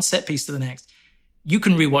from one set piece to the next. You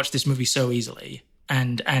can rewatch this movie so easily,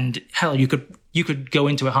 and hell, you could go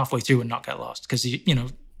into it halfway through and not get lost, because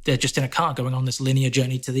they're just in a car going on this linear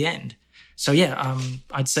journey to the end. So yeah,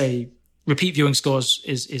 I'd say repeat viewing scores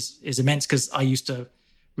is immense, because I used to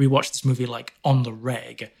rewatch this movie on the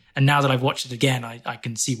reg, and now that I've watched it again, I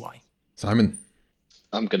can see why. Simon?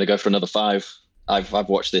 I'm going to go for another 5. I've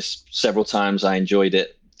watched this several times. I enjoyed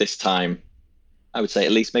it this time. I would say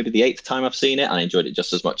at least maybe the 8th time I've seen it. I enjoyed it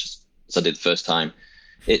just as much as I did the first time.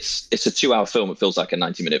 It's a 2-hour film. It feels like a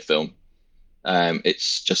 90-minute film.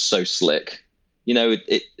 It's just so slick.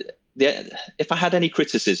 If I had any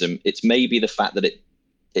criticism, it's maybe the fact that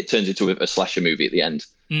it turns into a slasher movie at the end.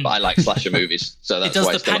 But I like slasher movies, so that's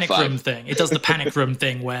why it's still a 5. It does the panic room thing. It does the panic room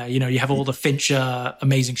thing where you have all the Fincher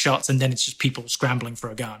amazing shots, and then it's just people scrambling for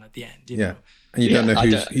a gun at the end. You know? And you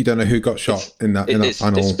don't know who got shot in that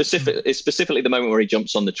final. It's specifically the moment where he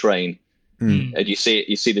jumps on the train. And you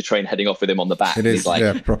see the train heading off with him on the back. It is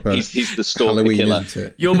proper. He's the stalker killer.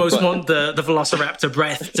 You almost want the Velociraptor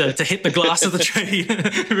breath to hit the glass of the train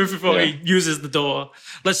before he uses the door.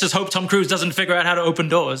 Let's just hope Tom Cruise doesn't figure out how to open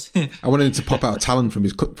doors. I wanted him to pop out a talon from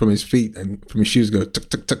his feet and from his shoes, go tuk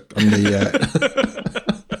tuk tuk on the.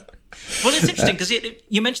 Well, it's interesting because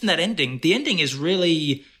you mentioned that ending. The ending is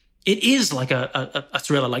really. It is like a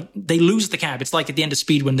thriller. Like, they lose the cab. It's like at the end of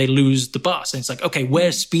Speed when they lose the bus. And it's like, okay,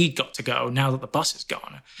 where's Speed got to go now that the bus is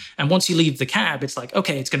gone? And once you leave the cab, it's like,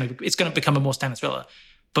 okay, it's gonna become a more standard thriller.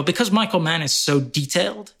 But because Michael Mann is so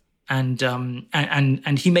detailed and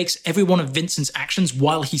he makes every one of Vincent's actions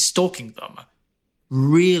while he's stalking them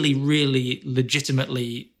really, really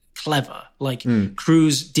legitimately clever. Like,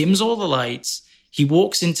 Cruise dims all the lights. He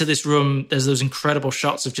walks into this room. There's those incredible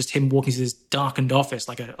shots of just him walking through this darkened office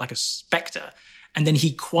like a specter. And then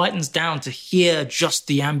he quietens down to hear just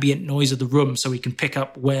the ambient noise of the room so he can pick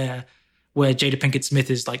up where Jada Pinkett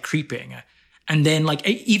Smith is creeping. And then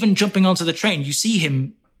even jumping onto the train, you see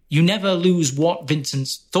him you never lose what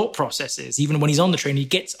Vincent's thought process is. Even when he's on the train, he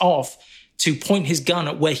gets off to point his gun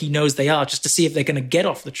at where he knows they are, just to see if they're going to get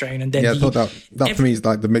off the train. And then I thought that for me is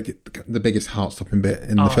like the biggest heart-stopping bit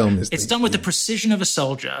in the film. It's done with the precision of a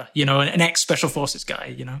soldier, an ex-special forces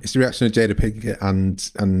guy. It's the reaction of Jada Pinkett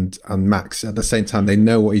and Max at the same time. They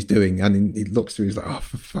know what he's doing, and he looks through. He's like, "Oh,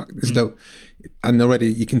 for fuck!" And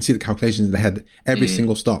already you can see the calculations in the head. Every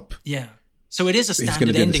single stop. Yeah. So it is a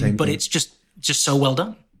standard ending, but it's just so well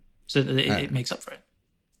done, so that it makes up for it.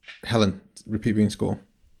 Helen, repeat viewing score.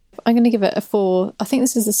 I'm going to give it a 4. I think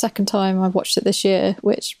this is the second time I've watched it this year,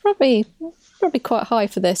 which probably quite high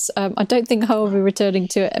for this. I don't think I will be returning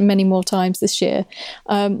to it many more times this year.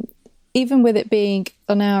 Even with it being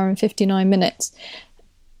an hour and 59 minutes,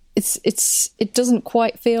 it doesn't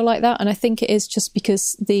quite feel like that. And I think it is just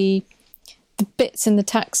because the bits in the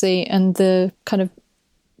taxi and the kind of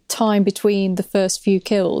time between the first few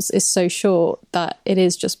kills is so short that it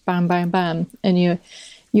is just bam, bam, bam. And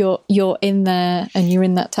you're in there and you're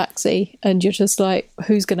in that taxi and you're just like,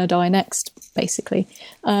 who's going to die next, basically.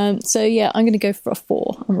 So yeah, I'm going to go for a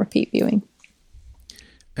 4 on repeat viewing.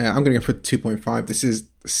 I'm going to go for 2.5. This is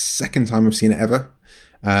the second time I've seen it ever.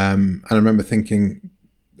 And I remember thinking,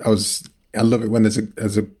 I love it when there's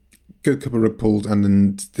a good couple of rug pulls and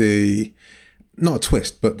then not a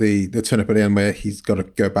twist, but the turn up at the end where he's got to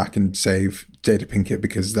go back and save Jada Pinkett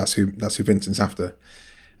because that's who Vincent's after.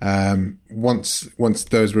 Once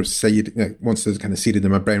those were once those kind of seeded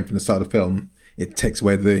in my brain from the start of the film, it takes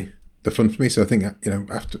away the fun for me. So I think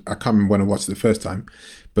after, I can't remember when I watched it the first time,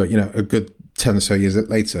 but a good 10 or so years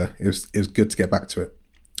later, it was good to get back to it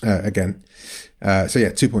again. So yeah,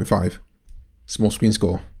 2.5 small screen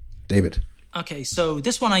score. David. Okay, so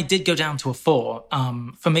this one I did go down to a 4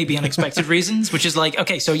 for maybe unexpected reasons, which is like,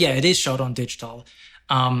 okay, so yeah, it is shot on digital.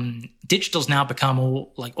 Digital's now become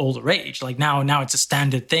all the rage. Like now it's a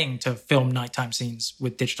standard thing to film nighttime scenes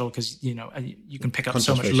with digital because you can pick up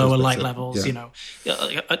so much lower light levels. Yeah.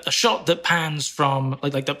 A shot that pans from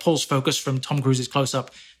like that pulls focus from Tom Cruise's close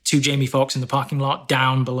up to Jamie Foxx in the parking lot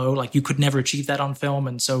down below. Like you could never achieve that on film,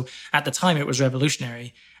 and so at the time it was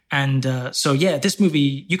revolutionary. And so, yeah, this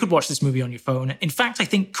movie, you could watch this movie on your phone. In fact, I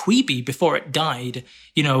think Quibi, before it died,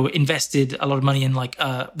 invested a lot of money in like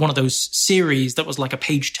one of those series that was like a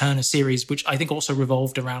page-turner series, which I think also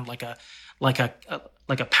revolved around like a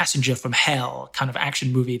passenger from hell kind of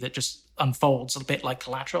action movie that just unfolds a bit like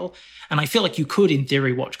Collateral. And I feel like you could, in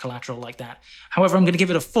theory, watch Collateral like that. However, I'm going to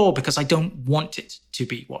give it a 4 because I don't want it to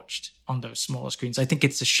be watched on those smaller screens. I think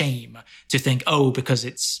it's a shame to think, because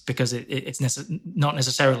it's not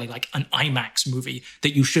necessarily like an IMAX movie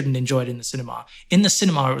that you shouldn't enjoy it in the cinema. In the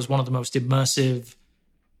cinema, it was one of the most immersive,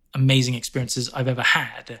 amazing experiences I've ever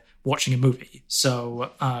had watching a movie.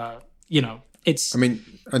 So, it's... I mean,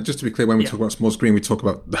 just to be clear, when we talk about small screen, we talk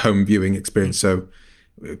about the home viewing experience. So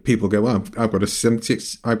people go, well, I've got a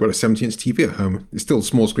 70-inch TV at home. It's still a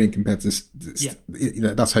small screen compared to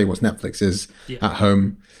that's how you watch Netflix is at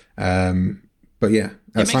home. But yeah,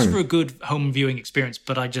 it makes for a good home viewing experience.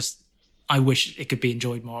 But I wish it could be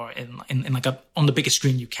enjoyed more in like on the biggest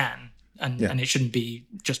screen you can, and it shouldn't be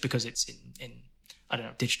just because it's in I don't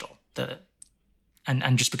know, digital.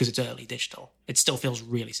 And just because it's early digital, it still feels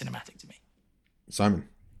really cinematic to me. Simon.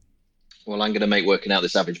 Well, I'm going to make working out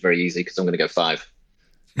this average very easy because I'm going to go 5.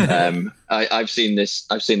 I've seen this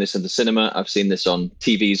in the cinema. I've seen this on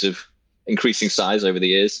TVs of increasing size over the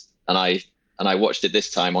years, and I watched it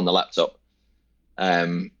this time on the laptop,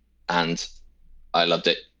 and I loved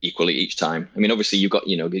it equally each time. I mean, obviously you got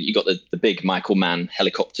the big Michael Mann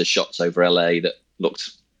helicopter shots over LA that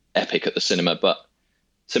looked epic at the cinema, but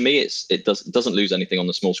to me it doesn't lose anything on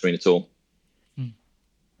the small screen at all.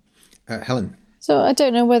 Helen. So I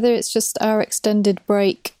don't know whether it's just our extended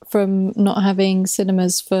break from not having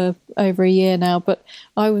cinemas for over a year now, but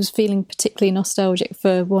I was feeling particularly nostalgic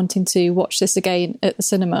for wanting to watch this again at the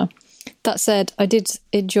cinema. That said, I did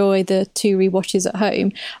enjoy the 2 rewatches at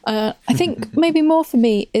home. I think maybe more for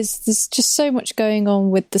me is there's just so much going on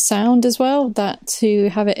with the sound as well, that to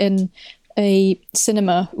have it in a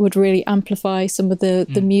cinema would really amplify some of the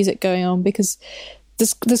music going on, because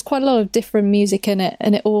there's quite a lot of different music in it,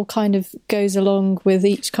 and it all kind of goes along with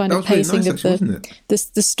each kind of pacing really nice,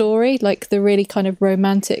 of the story, like the really kind of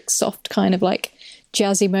romantic, soft kind of like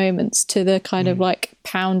jazzy moments to the kind of like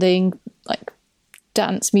pounding like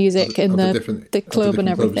dance music in the club and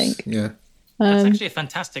everything. Clubs. Yeah. That's actually a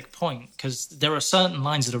fantastic point, because there are certain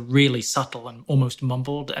lines that are really subtle and almost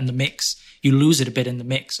mumbled, and the mix, you lose it a bit in the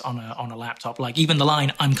mix on a laptop. Like even the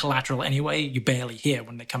line, "I'm collateral anyway," you barely hear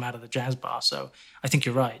when they come out of the jazz bar. So I think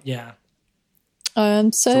you're right, yeah.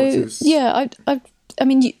 I I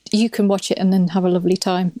mean, you can watch it and then have a lovely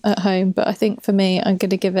time at home. But I think for me, I'm going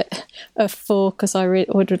to give it a 4 because I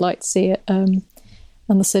would like to see it on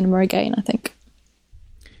the cinema again, I think.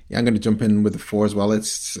 Yeah, I'm going to jump in with the 4 as well.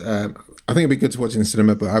 It's I think it'd be good to watch in the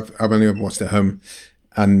cinema, but I've only ever watched it at home,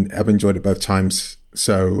 and I've enjoyed it both times.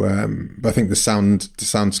 So, but I think the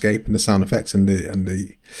soundscape and the sound effects and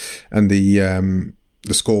the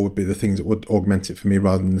score would be the things that would augment it for me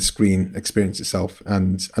rather than the screen experience itself.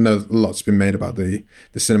 And I know a lot's been made about the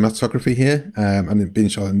cinematography here and it being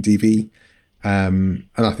shot on DV, and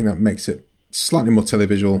I think that makes it slightly more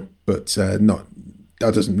televisual, but that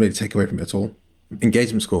doesn't really take away from it at all.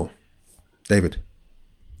 Engagement score, David.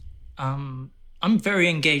 I'm very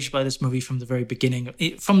engaged by this movie from the very beginning.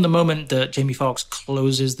 From the moment that Jamie Foxx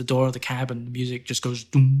closes the door of the cab and the music just goes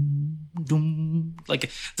doom, doom. Like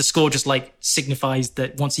the score just like signifies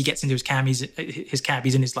that once he gets into his cab, he's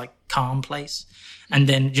in his like calm place. And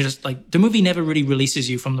then just like the movie never really releases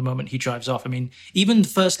you from the moment he drives off. I mean, even the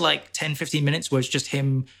first like 10, 15 minutes where it's just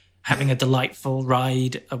him having a delightful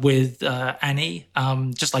ride with Annie,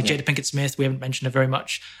 just like Jada Pinkett Smith. We haven't mentioned her very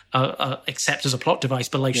much, except as a plot device,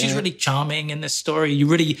 but like she's really charming in this story. You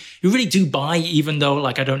really do buy, even though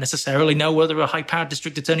like I don't necessarily know whether a high-powered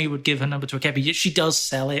district attorney would give her number to a cab. She does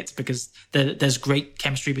sell it because there's great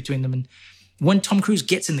chemistry between them. And when Tom Cruise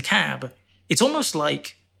gets in the cab, it's almost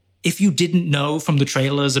like if you didn't know from the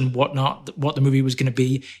trailers and whatnot what the movie was going to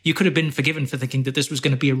be, you could have been forgiven for thinking that this was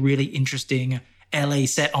going to be a really interesting LA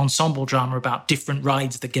set ensemble drama about different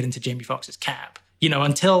rides that get into Jamie Foxx's cab. You know,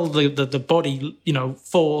 until the body, you know,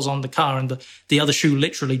 falls on the car and the other shoe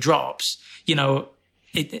literally drops, you know,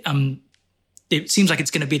 it seems like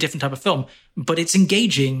it's going to be a different type of film, but it's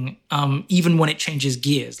engaging even when it changes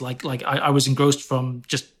gears. Like I was engrossed from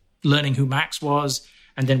just learning who Max was,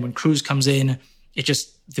 and then when Cruise comes in, it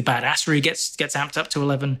just, the badassery gets amped up to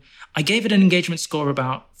 11. I gave it an engagement score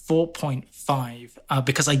about 4.5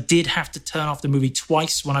 because I did have to turn off the movie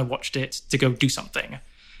twice when I watched it to go do something.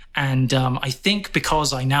 And I think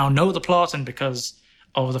because I now know the plot and because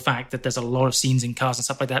of the fact that there's a lot of scenes in cars and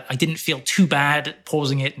stuff like that, I didn't feel too bad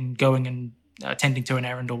pausing it and going and attending to an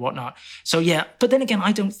errand or whatnot. So yeah, but then again,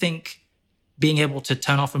 I don't think being able to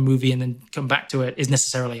turn off a movie and then come back to it is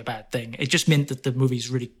necessarily a bad thing. It just meant that the movie's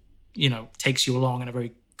really, you know, takes you along in a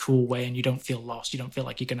very cool way and you don't feel lost. You don't feel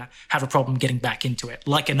like you're going to have a problem getting back into it.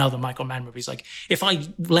 Like in other Michael Mann movies. Like if I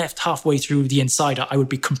left halfway through The Insider, I would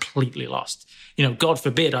be completely lost. You know, God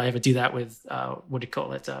forbid I ever do that with,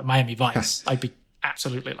 Miami Vice. I'd be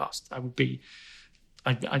absolutely lost. I'd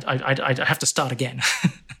have to start again.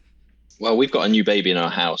 Well, we've got a new baby in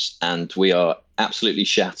our house and we are absolutely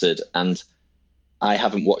shattered. And I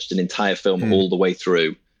haven't watched an entire film all the way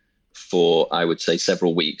through for, I would say,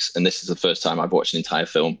 several weeks. And this is the first time I've watched an entire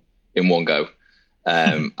film in one go.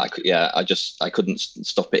 I couldn't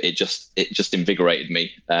stop it. It just invigorated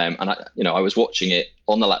me. And I was watching it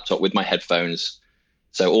on the laptop with my headphones.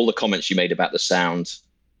 So all the comments you made about the sound,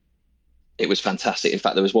 it was fantastic. In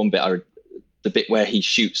fact, there was one bit, the bit where he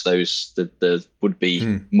shoots the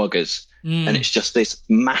would-be muggers. And it's just this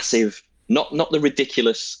massive, not the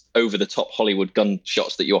ridiculous over the top Hollywood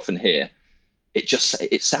gunshots that you often hear.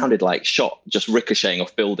 It sounded like shot just ricocheting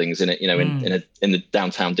off buildings in it, in the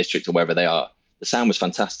downtown district or wherever they are. The sound was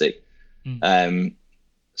fantastic.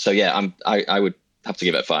 So yeah, I would have to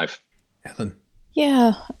give it a 5. Helen.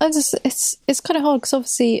 Yeah, it's kind of hard because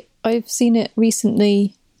obviously I've seen it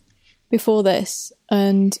recently before this,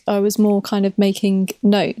 and I was more kind of making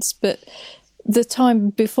notes. But the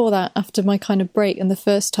time before that, after my kind of break and the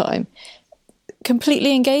first time,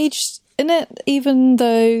 completely engaged in it, even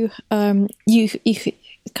though you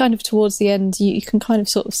kind of towards the end you can kind of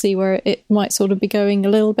sort of see where it might sort of be going a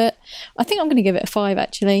little bit. I think I'm going to give it a 5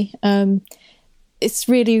 actually. It's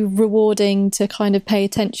really rewarding to kind of pay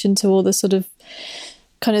attention to all the sort of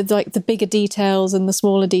kind of like the bigger details and the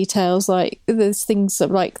smaller details. Like there's things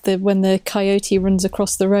like when the coyote runs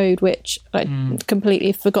across the road, which I'd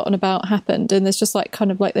completely forgotten about happened. And there's just like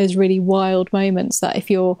kind of like those really wild moments that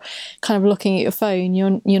if you're kind of looking at your phone,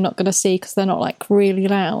 you're not going to see because they're not like really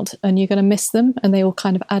loud and you're going to miss them, and they all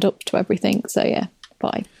kind of add up to everything. So yeah,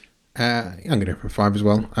 5. I'm going to go for 5 as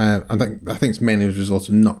well. I think it's mainly as a result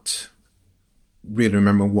of not really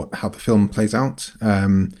remember how the film plays out.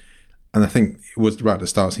 And I think it was right at the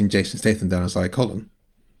start seeing Jason Statham there. I was like, hold on.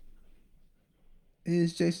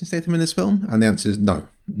 Is Jason Statham in this film? And the answer is no.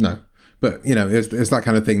 But, it's that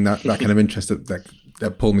kind of thing, that kind of interest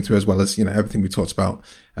that pulled me through, as well as, everything we talked about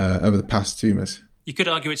over the past 2 minutes. You could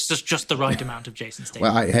argue it's just the right amount of Jason Statham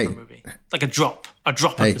Well, for a movie. Like a drop of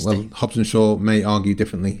the steak. Hobbs and Shaw may argue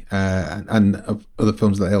differently, and of other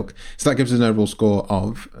films of that ilk. So that gives us an overall score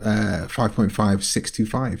of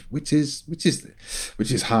 5.5625, which is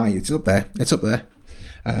high. It's up there.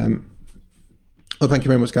 Well, thank you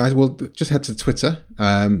very much, guys. We'll just head to Twitter,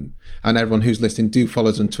 and everyone who's listening, do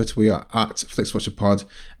follow us on Twitter. We are at FlixWatcherPod.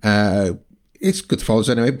 It's good to follow us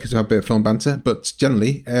anyway because we have a bit of film banter. But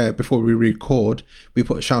generally, before we record, we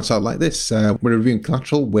put a shout out like this. We're reviewing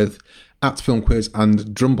Collateral with @FilmQuiz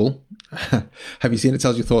and Drumble. Have you seen it?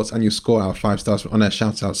 Tells your thoughts and your score out of 5 stars on our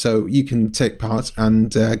shout out. So you can take part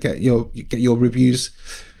and get your reviews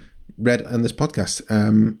read on this podcast,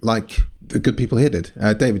 like the good people here did.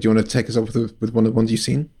 David, do you want to take us off with one of the ones you've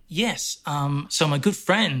seen? Yes. So my good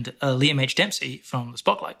friend Liam H. Dempsey from the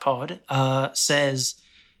Spotlight Pod says,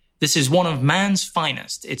 "This is one of man's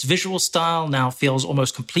finest. Its visual style now feels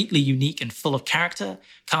almost completely unique and full of character.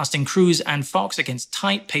 Casting Cruise and Fox against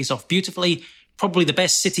type pays off beautifully. Probably the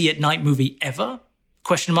best City at Night movie ever? ?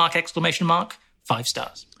 5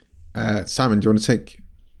 stars." Simon, do you want to take?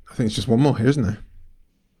 I think it's just one more here, isn't there?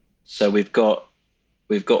 So we've got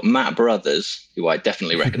Matt Brothers, who I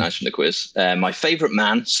definitely recognise from the quiz. My favourite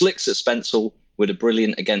man, slick suspenseful with a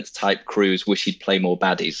brilliant against type Cruise. Wish he'd play more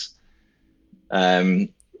baddies. I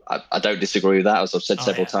don't disagree with that, as I've said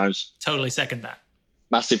several times. Totally second that.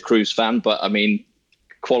 Massive Cruise fan, but I mean,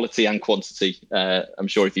 quality and quantity. I'm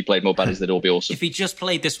sure if he played more baddies, they'd all be awesome. If he just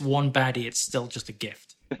played this one baddie, it's still just a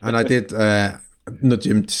gift. And I did nudge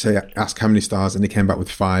him to ask how many stars, and he came back with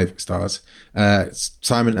 5 stars.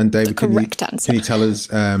 Simon and David, can you tell us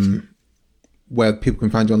where people can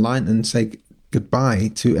find you online and say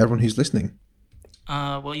goodbye to everyone who's listening?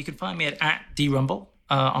 Well, you can find me at @drumble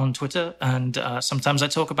on Twitter, and sometimes I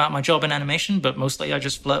talk about my job in animation, but mostly I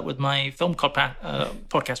just flirt with my film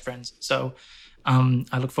podcast friends. So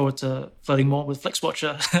I look forward to flirting more with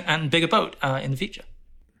FlixWatcher and Bigger Boat in the future.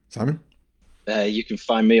 Simon? You can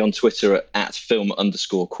find me on Twitter at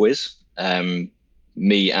 @film_quiz.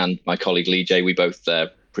 Me and my colleague Lee J, we both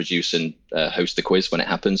produce and host the quiz when it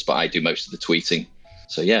happens, but I do most of the tweeting.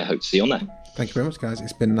 So yeah, hope to see you on there. Thank you very much, guys.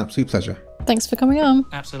 It's been an absolute pleasure. Thanks for coming on.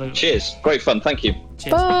 Absolutely. Cheers. Great fun. Thank you.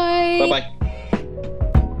 Cheers. Bye. Bye-bye.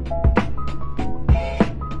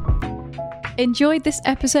 Enjoyed this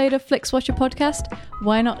episode of FlixWatcher Podcast?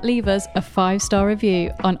 Why not leave us a 5-star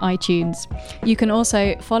review on iTunes? You can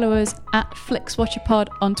also follow us at FlixWatcherPod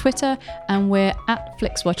on Twitter, and we're at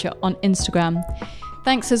FlixWatcher on Instagram.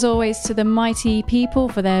 Thanks as always to the mighty people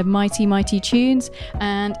for their mighty tunes,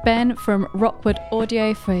 and Ben from Rockwood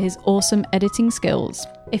Audio for his awesome editing skills.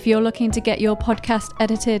 If you're looking to get your podcast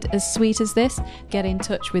edited as sweet as this, get in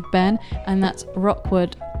touch with Ben, and that's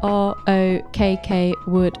Rockwood, ROKK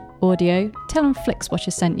Wood Audio. Tell them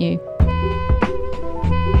FlixWatcher sent you.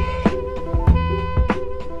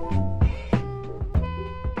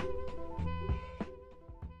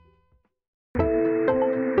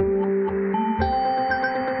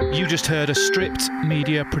 You just heard a Stripped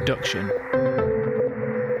Media production.